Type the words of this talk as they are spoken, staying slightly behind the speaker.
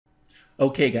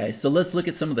Okay guys, so let's look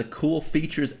at some of the cool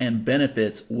features and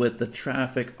benefits with the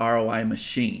Traffic ROI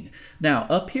machine. Now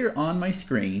up here on my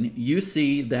screen, you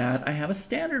see that I have a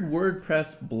standard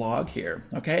WordPress blog here,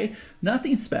 okay?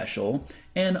 Nothing special.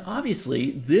 And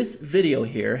obviously this video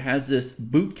here has this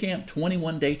Bootcamp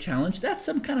 21-day challenge. That's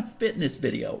some kind of fitness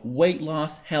video, weight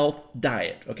loss, health,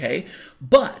 diet, okay?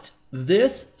 But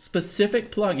this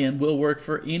specific plugin will work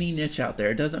for any niche out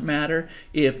there. It doesn't matter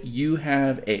if you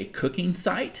have a cooking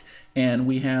site and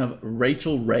we have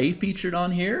Rachel Ray featured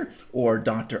on here, or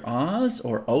Dr. Oz,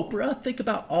 or Oprah. Think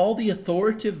about all the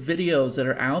authoritative videos that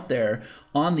are out there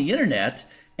on the internet,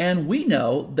 and we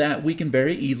know that we can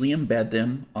very easily embed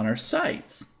them on our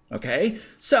sites. Okay,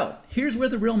 so here's where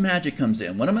the real magic comes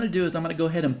in. What I'm going to do is I'm going to go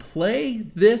ahead and play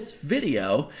this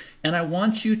video, and I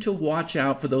want you to watch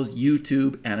out for those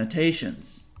YouTube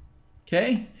annotations.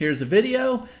 Okay, here's the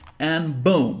video, and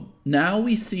boom, now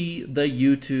we see the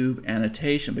YouTube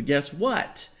annotation. But guess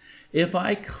what? If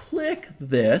I click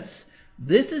this,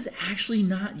 this is actually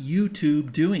not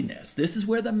YouTube doing this. This is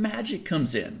where the magic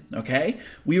comes in, okay?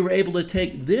 We were able to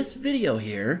take this video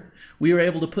here, we were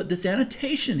able to put this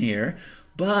annotation here,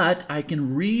 but I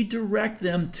can redirect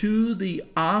them to the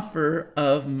offer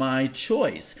of my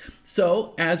choice.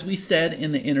 So as we said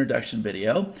in the introduction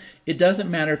video, it doesn't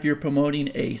matter if you're promoting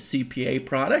a CPA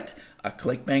product, a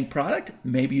ClickBank product,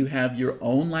 maybe you have your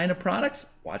own line of products.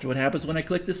 Watch what happens when I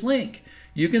click this link.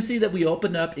 You can see that we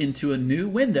opened up into a new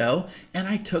window and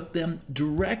I took them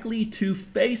directly to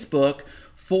Facebook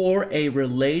for a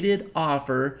related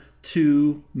offer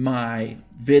to my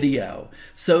video.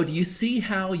 So do you see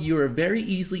how you're very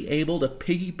easily able to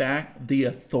piggyback the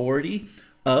authority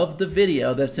of the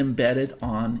video that's embedded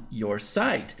on your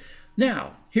site?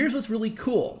 Now, here's what's really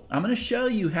cool. I'm going to show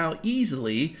you how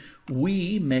easily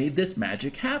we made this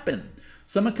magic happen.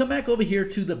 So I'm going to come back over here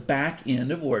to the back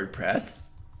end of WordPress.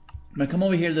 I'm going to come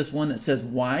over here to this one that says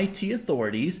YT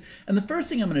Authorities. And the first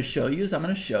thing I'm going to show you is I'm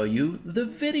going to show you the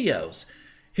videos.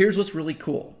 Here's what's really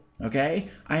cool. Okay,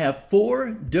 I have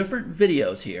 4 different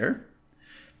videos here,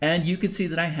 and you can see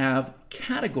that I have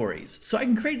categories. So I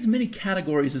can create as many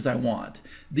categories as I want.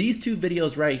 These 2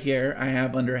 videos right here I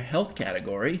have under a health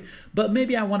category, but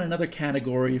maybe I want another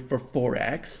category for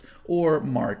Forex or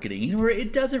marketing, or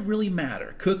it doesn't really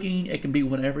matter. Cooking, it can be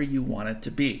whatever you want it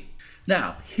to be.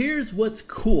 Now, here's what's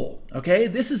cool, okay?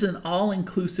 This is an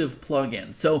all-inclusive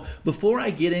plugin. So before I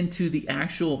get into the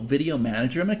actual video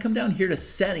manager, I'm gonna come down here to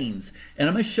settings, and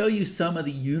I'm gonna show you some of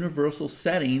the universal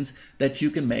settings that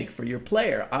you can make for your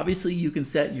player. Obviously, you can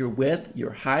set your width,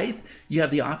 your height. You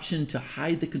have the option to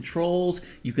hide the controls.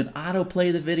 You can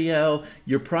autoplay the video.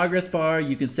 Your progress bar,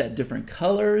 you can set different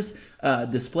colors.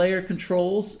 Displayer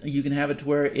controls, you can have it to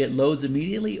where it loads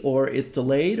immediately, or it's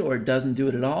delayed, or it doesn't do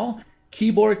it at all.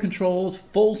 Keyboard controls,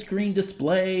 full screen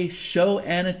display, show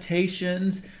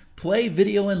annotations, play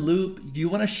video in loop. Do you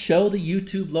want to show the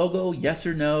YouTube logo? Yes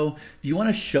or no? Do you want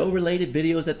to show related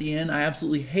videos at the end? I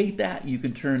absolutely hate that. You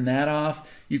can turn that off.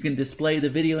 You can display the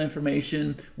video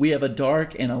information. We have a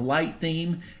dark and a light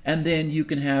theme, and then you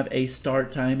can have a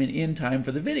start time and end time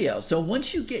for the video. So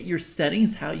once you get your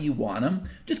settings how you want them,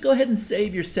 just go ahead and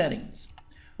save your settings.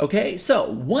 Okay, so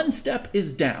one step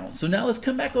is down. So now let's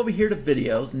come back over here to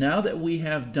videos now that we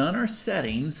have done our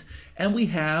settings and we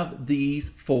have these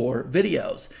 4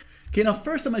 videos. Okay, now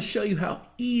first I'm going to show you how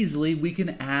easily we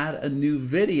can add a new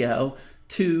video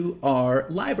to our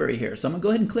library here. So I'm going to go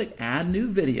ahead and click Add New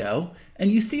Video,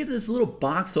 and you see this little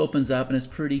box opens up and it's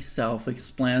pretty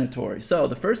self-explanatory. So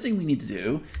the first thing we need to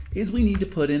do is we need to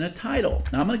put in a title.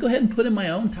 Now I'm going to go ahead and put in my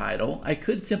own title. I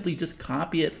could simply just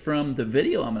copy it from the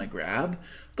video I'm going to grab,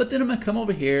 but then I'm going to come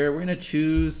over here. We're going to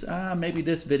choose maybe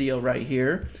this video right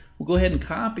here. We'll go ahead and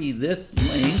copy this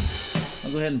link.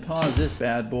 I'll go ahead and pause this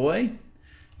bad boy.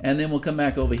 And then we'll come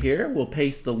back over here. We'll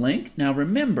paste the link. Now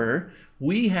remember,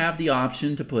 we have the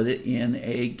option to put it in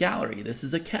a gallery. This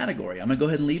is a category. I'm going to go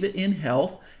ahead and leave it in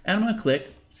health, and I'm going to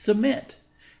click Submit.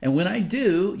 And when I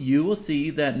do, you will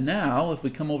see that now, if we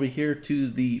come over here to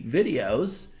the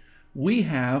videos, we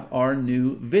have our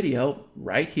new video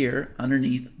right here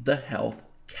underneath the health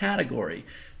category.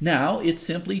 Now it's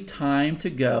simply time to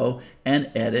go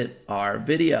and edit our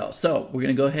video. So we're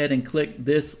going to go ahead and click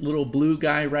this little blue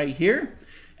guy right here.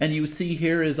 And you see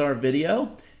here is our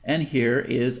video, and here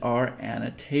is our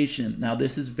annotation. Now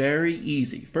this is very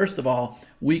easy. First of all,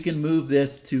 we can move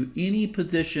this to any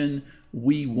position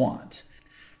we want.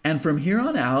 And from here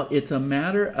on out, it's a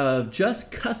matter of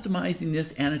just customizing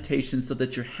this annotation so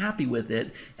that you're happy with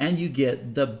it and you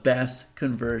get the best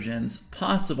conversions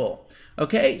possible.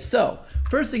 Okay, so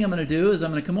first thing I'm going to do is I'm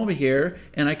going to come over here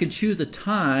and I can choose a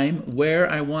time where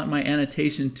I want my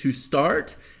annotation to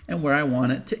start and where I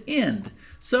want it to end.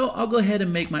 So I'll go ahead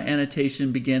and make my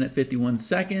annotation begin at 51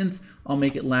 seconds. I'll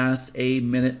make it last 1:41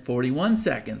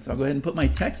 minutes. I'll go ahead and put my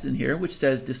text in here, which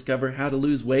says discover how to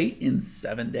lose weight in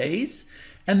 7 days.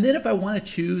 And then if I want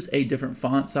to choose a different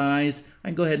font size, I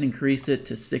can go ahead and increase it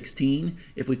to 16.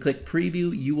 If we click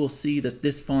preview, you will see that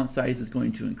this font size is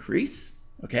going to increase.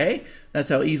 Okay, that's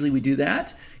how easily we do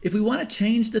that. If we want to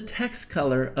change the text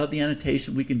color of the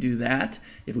annotation, we can do that.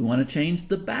 If we want to change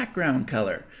the background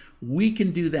color, we can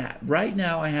do that. Right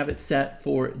now I have it set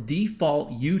for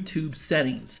default YouTube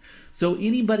settings. So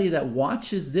anybody that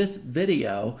watches this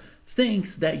video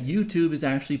thinks that YouTube is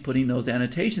actually putting those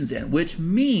annotations in, which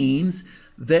means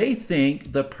they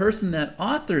think the person that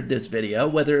authored this video,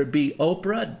 whether it be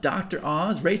Oprah, Dr.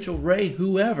 Oz, Rachel Ray,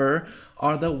 whoever,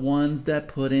 are the ones that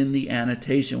put in the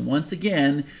annotation. Once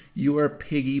again, you are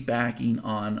piggybacking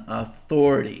on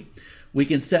authority. We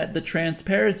can set the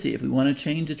transparency. If we want to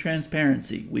change the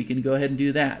transparency, we can go ahead and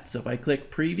do that. So if I click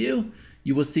preview,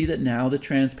 you will see that now the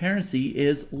transparency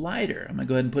is lighter. I'm going to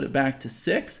go ahead and put it back to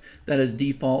 6. That is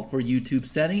default for YouTube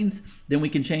settings. Then we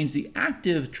can change the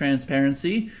active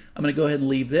transparency. I'm going to go ahead and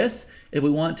leave this. If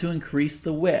we want to increase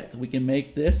the width, we can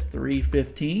make this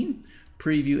 315.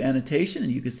 Preview annotation,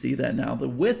 and you can see that now the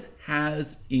width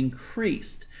has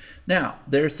increased. Now,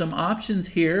 there's some options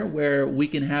here where we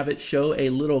can have it show a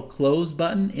little close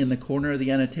button in the corner of the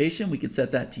annotation. We can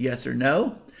set that to yes or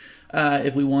no.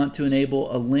 If we want to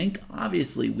enable a link,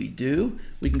 obviously we do.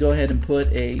 We can go ahead and put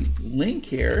a link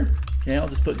here. Okay, I'll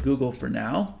just put Google for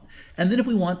now. And then if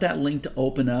we want that link to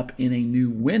open up in a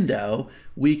new window,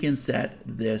 we can set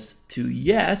this to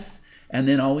yes. And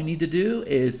then all we need to do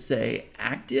is say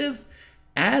active,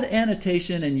 add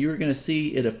annotation, and you're going to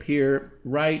see it appear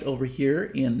right over here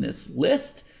in this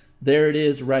list. There it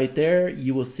is right there.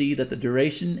 You will see that the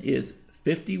duration is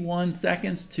 51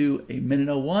 seconds to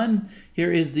 1:01.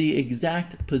 Here is the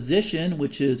exact position,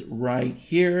 which is right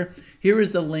here. Here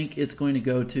is the link it's going to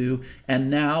go to.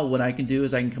 And now what I can do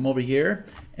is I can come over here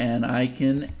and I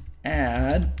can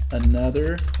add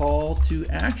another call to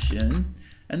action.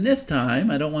 And this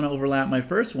time, I don't want to overlap my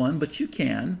first one, but you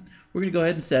can. We're going to go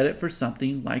ahead and set it for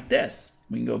something like this.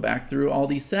 We can go back through all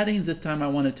these settings. This time I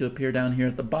want it to appear down here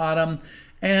at the bottom,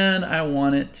 and I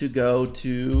want it to go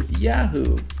to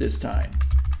Yahoo this time.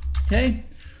 Okay,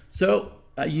 so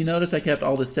you notice I kept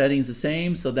all the settings the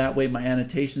same, so that way my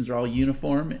annotations are all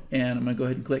uniform. And I'm going to go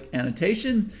ahead and click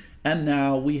annotation, and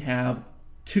now we have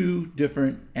 2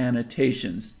 different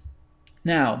annotations.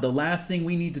 Now, the last thing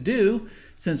we need to do,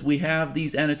 since we have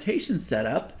these annotations set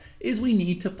up, is we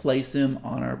need to place them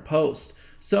on our post.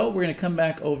 So we're going to come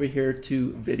back over here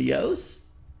to videos.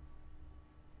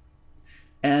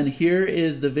 And here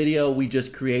is the video we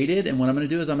just created. And what I'm going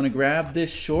to do is I'm going to grab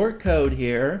this short code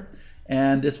here.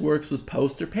 And this works with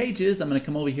poster pages. I'm going to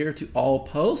come over here to all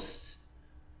posts.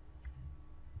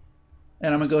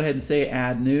 And I'm going to go ahead and say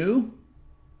add new.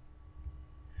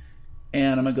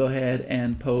 And I'm going to go ahead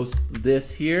and post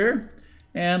this here.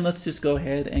 And let's just go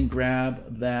ahead and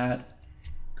grab that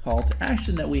call to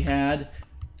action that we had.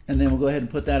 And then we'll go ahead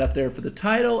and put that up there for the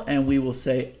title. And we will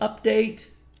say update.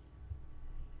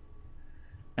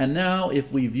 And now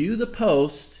if we view the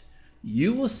post,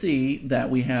 you will see that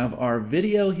we have our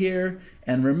video here.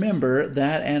 And remember,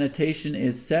 that annotation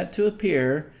is set to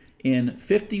appear in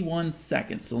 51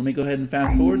 seconds. So let me go ahead and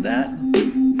fast forward that.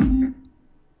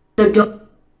 So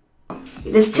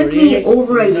this took me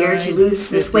over a year to lose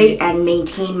this weight and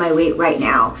maintain my weight right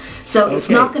now. So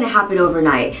it's not going to happen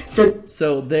overnight.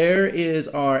 So there is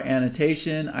our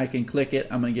annotation. I can click it.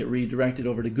 I'm going to get redirected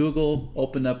over to Google,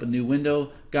 open up a new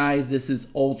window. Guys, this is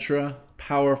ultra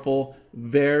powerful,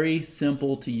 very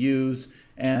simple to use.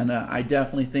 And I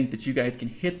definitely think that you guys can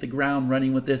hit the ground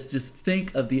running with this. Just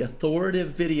think of the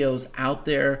authoritative videos out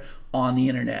there on the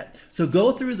internet. So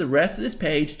go through the rest of this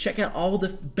page, check out all the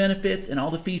benefits and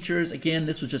all the features. Again,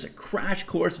 this was just a crash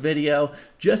course video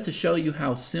just to show you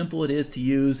how simple it is to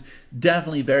use.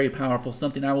 Definitely very powerful,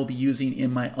 something I will be using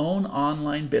in my own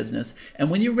online business. And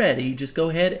when you're ready, just go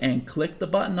ahead and click the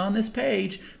button on this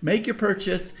page, make your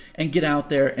purchase, and get out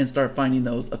there and start finding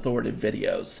those authoritative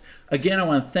videos. Again, I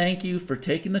want to thank you for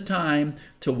taking the time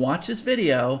to watch this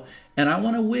video, and I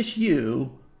want to wish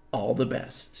you all the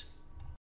best.